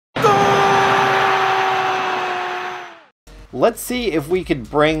Let's see if we could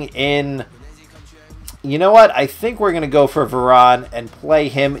bring in... You know what? I think we're going to go for Varane and play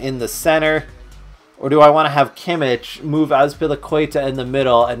him in the center. Or do I want to have Kimmich move Azpilicueta in the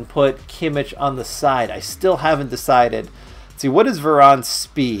middle and put Kimmich on the side? I still haven't decided. Let's see, what is Varane's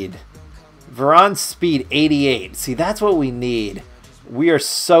speed? Varane's speed, 88. See, that's what we need. We are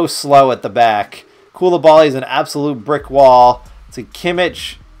so slow at the back. Koulibaly is an absolute brick wall. Let's see,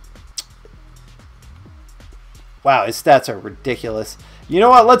 Kimmich. Wow, his stats are ridiculous. You know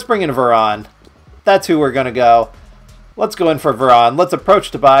what? Let's bring in Varane. That's who we're going to go. Let's go in for Varane. Let's approach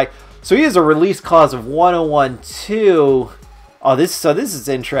to buy. So he has a release clause of 101.2. Oh, this is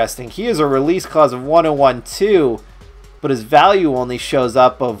interesting. He has a release clause of 101.2, but his value only shows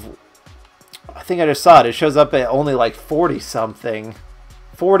up of... I think I just saw it. It shows up at only like 40-something.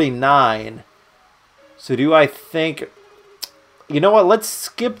 49. So do I think... You know what? Let's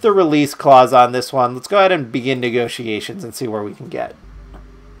skip the release clause on this one. Let's go ahead and begin negotiations and see where we can get.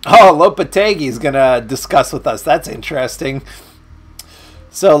 Oh, Lopetegui's going to discuss with us. That's interesting.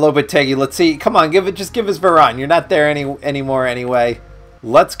 So, Lopetegui, let's see. Come on, just give us Varane. You're not there anymore anyway.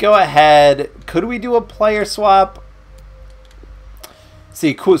 Let's go ahead. Could we do a player swap?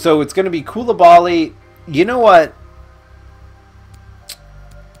 See, cool. So it's going to be Koulibaly. You know what?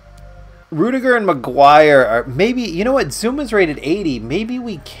 Rudiger and Maguire are maybe, you know what? Zuma's rated 80. Maybe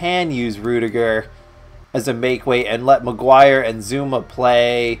we can use Rudiger as a make weight and let Maguire and Zuma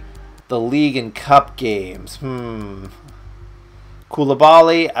play the league and cup games.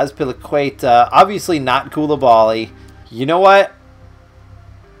 Koulibaly, Azpilicueta. Obviously not Koulibaly. You know what?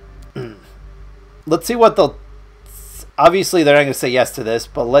 Let's see what they'll... Obviously they're not going to say yes to this,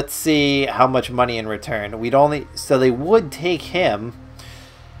 but let's see how much money in return. We'd only... So they would take him.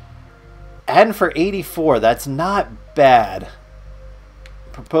 And for 84, that's not bad.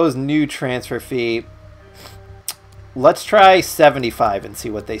 Proposed new transfer fee. Let's try 75 and see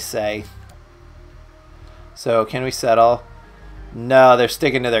what they say. So can we settle? No, they're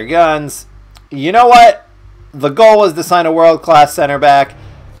sticking to their guns. You know what? The goal was to sign a world-class center back.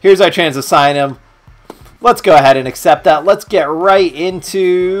 Here's our chance to sign him. Let's go ahead and accept that. Let's get right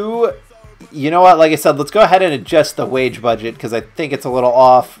into... You know what? Like I said, let's go ahead and adjust the wage budget because I think it's a little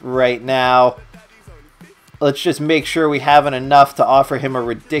off right now. Let's just make sure we haven't enough to offer him a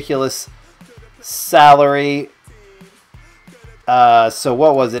ridiculous salary. So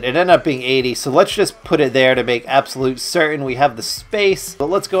what was it? It ended up being 80. So let's just put it there to make absolute certain we have the space. But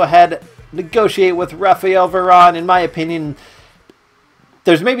let's go ahead, negotiate with Raphael Varane. In my opinion,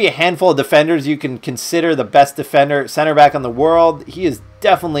 there's maybe a handful of defenders you can consider the best defender, center back in the world. He is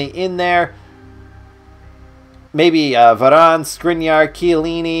definitely in there. Maybe Varane, Skriniar,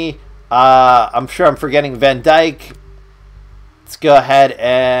 Chiellini. I'm sure I'm forgetting Van Dijk. Let's go ahead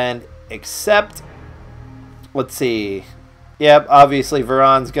and accept. Let's see. Yep, obviously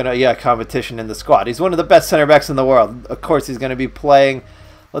Varane's going to, competition in the squad. He's one of the best center backs in the world. Of course he's going to be playing.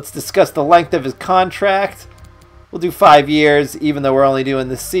 Let's discuss the length of his contract. We'll do 5 years, even though we're only doing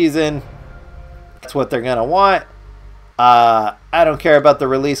this season. That's what they're going to want. I don't care about the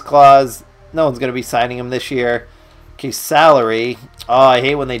release clause. No one's going to be signing him this year. Okay, salary. Oh, I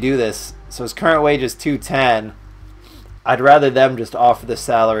hate when they do this. So his current wage is 210. I'd rather them just offer the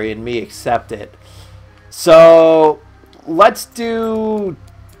salary and me accept it. So let's do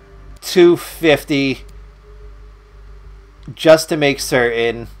 250 just to make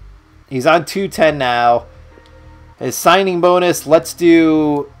certain. He's on 210 now. His signing bonus, let's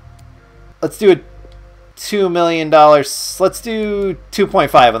do a $2 million. Let's do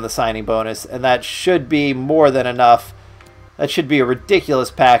 2.5 on the signing bonus, and that should be more than enough. That should be a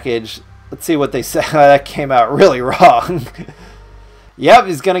ridiculous package. Let's see what they say. That came out really wrong. Yep,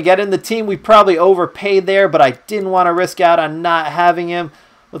 he's going to get in the team. We probably overpaid there, but I didn't want to risk out on not having him.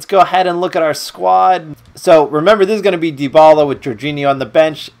 Let's go ahead and look at our squad. So remember, this is going to be Dybala with Jorginho on the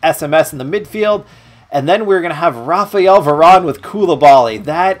bench, SMS in the midfield, and then we're going to have Raphael Varane with Koulibaly.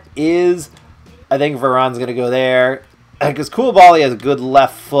 That is, I think Varane's going to go there because Koulibaly has a good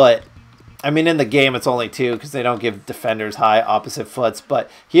left foot. I mean, in the game, it's only 2 because they don't give defenders high opposite foots. But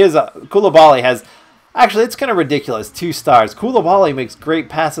Koulibaly has, actually, it's kind of ridiculous, 2 stars. Koulibaly makes great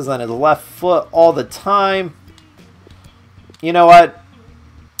passes on his left foot all the time. You know what?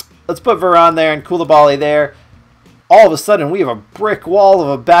 Let's put Varane there and Koulibaly there. All of a sudden, we have a brick wall of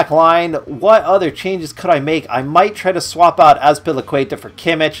a back line. What other changes could I make? I might try to swap out Azpilicueta for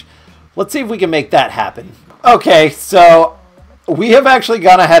Kimmich. Let's see if we can make that happen. Okay, so we have actually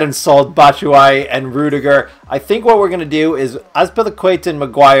gone ahead and sold Batshuayi and Rudiger. I think what we're going to do is Azpilicueta and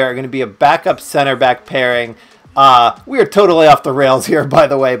Maguire are going to be a backup center back pairing. We are totally off the rails here, by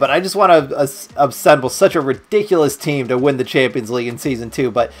the way, but I just want to assemble such a ridiculous team to win the Champions League in Season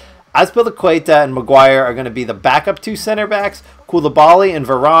 2. But Azpilicueta and Maguire are going to be the backup 2 center backs. Koulibaly and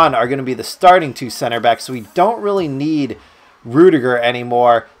Varane are going to be the starting 2 center backs, so we don't really need Rudiger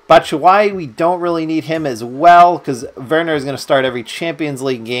anymore. Batshuayi, we don't really need him as well, because Werner is going to start every Champions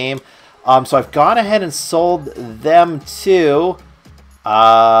League game. So I've gone ahead and sold them too.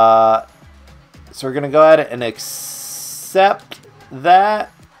 So we're going to go ahead and accept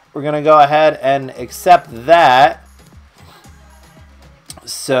that. We're going to go ahead and accept that.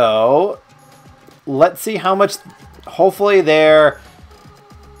 So let's see how much, hopefully their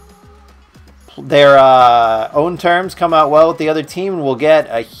own terms come out well with the other team. And we'll get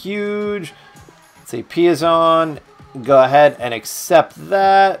a huge, let's see, Piazon. Go ahead and accept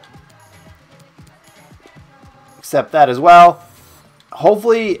that. Accept that as well.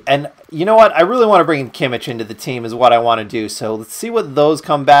 Hopefully, and you know what? I really want to bring in Kimmich into the team is what I want to do. So let's see what those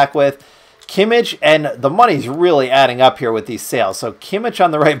come back with. Kimmich, and the money's really adding up here with these sales. So Kimmich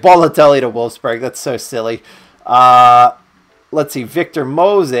on the right, Balotelli to Wolfsburg. That's so silly. Let's see, Victor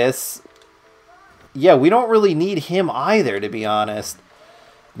Moses. Yeah, we don't really need him either, to be honest.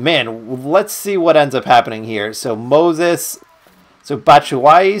 Man, let's see what ends up happening here. So Moses, so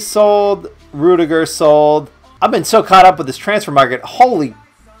Batshuayi sold, Rudiger sold. I've been so caught up with this transfer market. Holy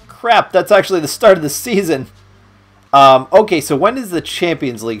crap, that's actually the start of the season. Okay, so when does the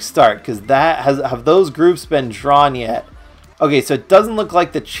Champions League start? Because have those groups been drawn yet? Okay, so it doesn't look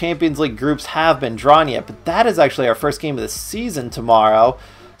like the Champions League groups have been drawn yet, but that is actually our first game of the season tomorrow.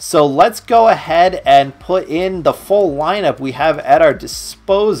 So let's go ahead and put in the full lineup we have at our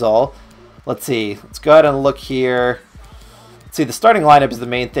disposal. Let's see. Let's go ahead and look here. See, the starting lineup is the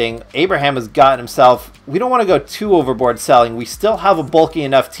main thing. Abraham has gotten himself... We don't want to go too overboard selling. We still have a bulky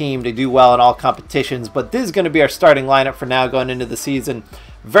enough team to do well in all competitions, but this is going to be our starting lineup for now going into the season.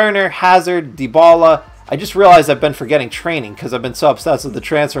 Werner, Hazard, Dybala. I just realized I've been forgetting training because I've been so obsessed with the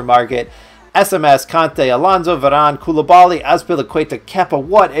transfer market. SMS, Kante, Alonso, Varane, Koulibaly, Azpilicueta, Kepa.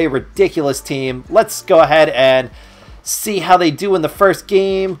 What a ridiculous team. Let's go ahead and see how they do in the first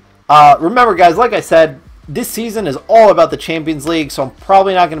game. Remember, guys, like I said, this season is all about the Champions League, so I'm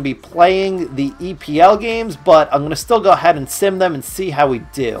probably not going to be playing the EPL games, but I'm going to still go ahead and sim them and see how we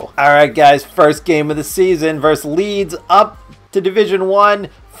do. Alright guys, first game of the season versus Leeds, up to Division 1,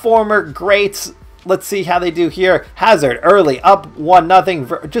 former greats. Let's see how they do here. Hazard, early, up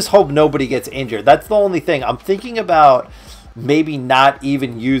 1-0. Just hope nobody gets injured. That's the only thing. I'm thinking about maybe not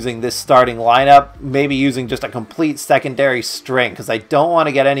even using this starting lineup, maybe using just a complete secondary string, because I don't want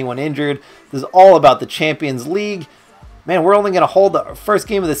to get anyone injured. This is all about the Champions League. Man, we're only going to hold the first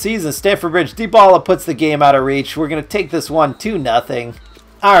game of the season. Stamford Bridge, Dybala puts the game out of reach. We're going to take this one 2-0.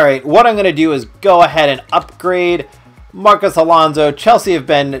 All right, what I'm going to do is go ahead and upgrade Marcos Alonso. Chelsea have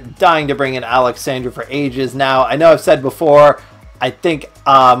been dying to bring in Alex Sandro for ages now. I know I've said before, I think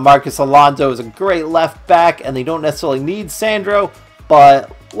Marcos Alonso is a great left back, and they don't necessarily need Sandro,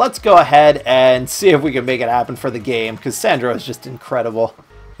 but let's go ahead and see if we can make it happen for the game, because Sandro is just incredible.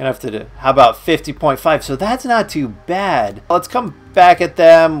 Gonna have to do, how about 50.5? So that's not too bad. Let's come back at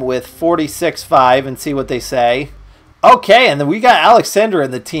them with 46.5 and see what they say. Okay, and then we got Alex Sandro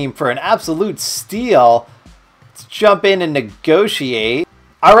in the team for an absolute steal. Let's jump in and negotiate.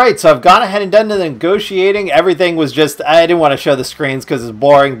 Alright, so I've gone ahead and done the negotiating. Everything was just, I didn't want to show the screens because it's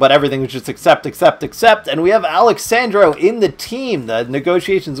boring, but everything was just accept, accept, accept. And we have Alex Sandro in the team. The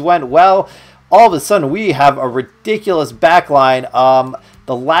negotiations went well. All of a sudden, we have a ridiculous backline.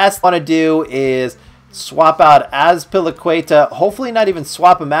 The last I want to do is swap out Azpilicueta. Hopefully not even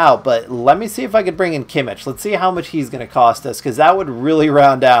swap him out, but let me see if I could bring in Kimmich. Let's see how much he's going to cost us, because that would really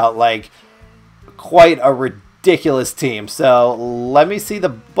round out like quite a ridiculous team. So let me see the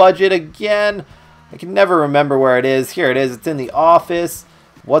budget again. I can never remember where it is. Here it is. It's in the office.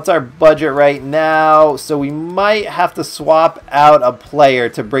 What's our budget right now? So we might have to swap out a player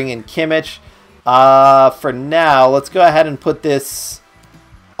to bring in Kimmich. For now, let's go ahead and put this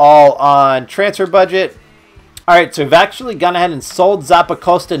all on transfer budget. Alright, so we've actually gone ahead and sold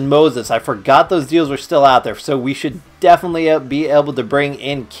Zappacosta and Moses. I forgot those deals were still out there. So we should definitely be able to bring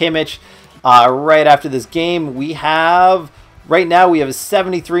in Kimmich right after this game. We have, right now, we have a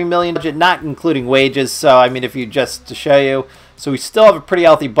 $73 million budget, not including wages. So, I mean, if you just to show you. So we still have a pretty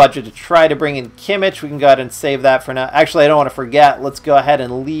healthy budget to try to bring in Kimmich. We can go ahead and save that for now. Actually, I don't want to forget. Let's go ahead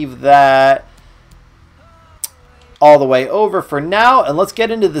and leave that all the way over for now, and let's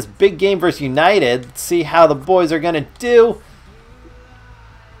get into this big game versus United. See how the boys are gonna do.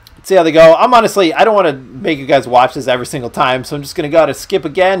 Let's see how they go. I'm honestly, I don't want to make you guys watch this every single time, so I'm just gonna go ahead and skip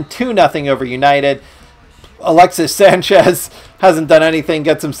again. 2-0 over United. Alexis Sanchez hasn't done anything,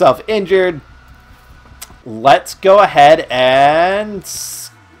 gets himself injured. Let's go ahead and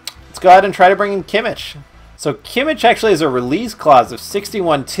try to bring in Kimmich. So Kimmich actually has a release clause of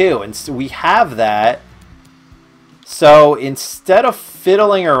 61-2, and so we have that. So instead of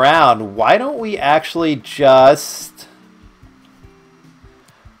fiddling around, why don't we actually just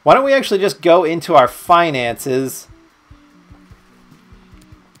go into our finances?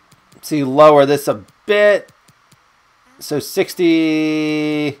 See, lower this a bit. So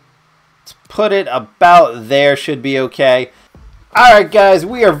 60, let's put it about there, should be okay. Alright guys,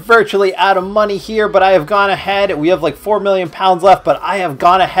 we are virtually out of money here, but I have gone ahead. We have like 4 million pounds left, but I have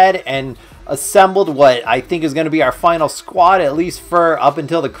gone ahead and assembled what I think is going to be our final squad, at least for up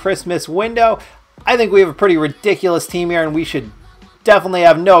until the Christmas window. I think we have a pretty ridiculous team here, and we should definitely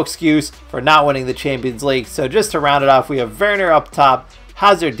have no excuse for not winning the Champions League. So just to round it off, we have Werner up top,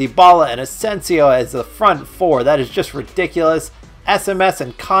 Hazard, Dybala, and Asensio as the front four. That is just ridiculous. SMS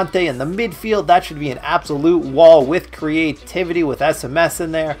and Conte in the midfield. That should be an absolute wall with creativity with SMS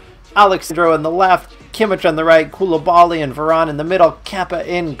in there. Alexandro in the left, Kimmich on the right, Koulibaly and Varane in the middle, Kepa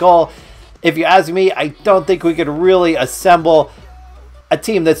in goal. If you ask me, I don't think we could really assemble a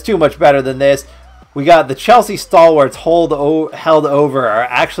team that's too much better than this. We got the Chelsea stalwarts held over are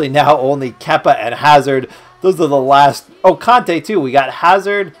actually now only Kepa and Hazard. Those are the last. Oh, Conte too. We got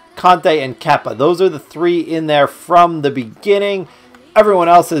Hazard, Conte, and Kepa. Those are the three in there from the beginning. Everyone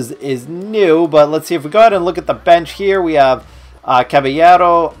else is new, but let's see if we go ahead and look at the bench here. We have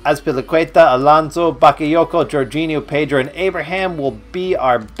Caballero, Azpilicueta, Alonso, Bakayoko, Jorginho, Pedro, and Abraham will be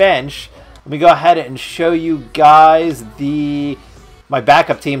our bench. Let me go ahead and show you guys my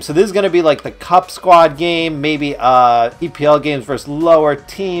backup team. So this is going to be like the Cup squad game, maybe EPL games versus lower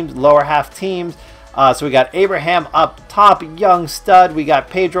half teams. So we got Abraham up top, young stud. We got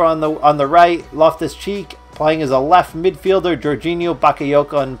Pedro on the right, Loftus-Cheek playing as a left midfielder, Jorginho,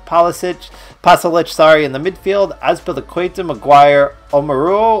 Bakayoko, and Pasalic, in the midfield. Azpilicueta, Maguire,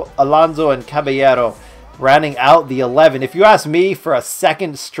 Omaru, Alonso, and Caballero rounding out the 11. If you ask me, for a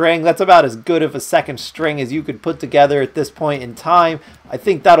second string, that's about as good of a second string as you could put together at this point in time. I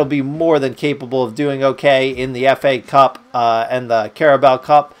think that'll be more than capable of doing okay in the FA Cup and the Carabao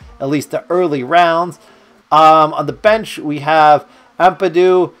Cup, at least the early rounds. On the bench, we have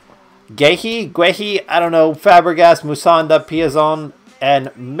Ampadu, Guehi, I don't know, Fabregas, Musonda, Piazon,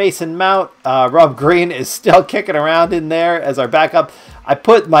 and Mason Mount. Rob Green is still kicking around in there as our backup. I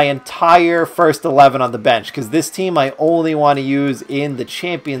put my entire first 11 on the bench because this team I only want to use in the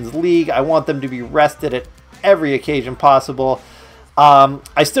Champions League. I want them to be rested at every occasion possible.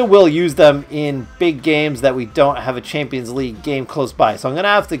 I still will use them in big games that we don't have a Champions League game close by. So I'm going to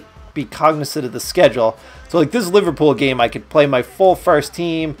have to be cognizant of the schedule. So like this Liverpool game, I could play my full first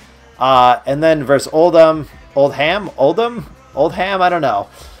team. And then versus Oldham, I don't know.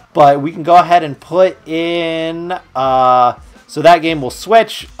 But we can go ahead and put in... so that game will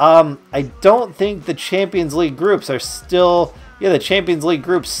switch. I don't think the Champions League groups are still... Yeah, the Champions League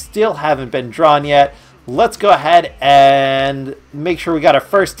groups still haven't been drawn yet. Let's go ahead and make sure we got our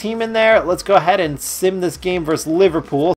first team in there. Let's go ahead and sim this game versus Liverpool.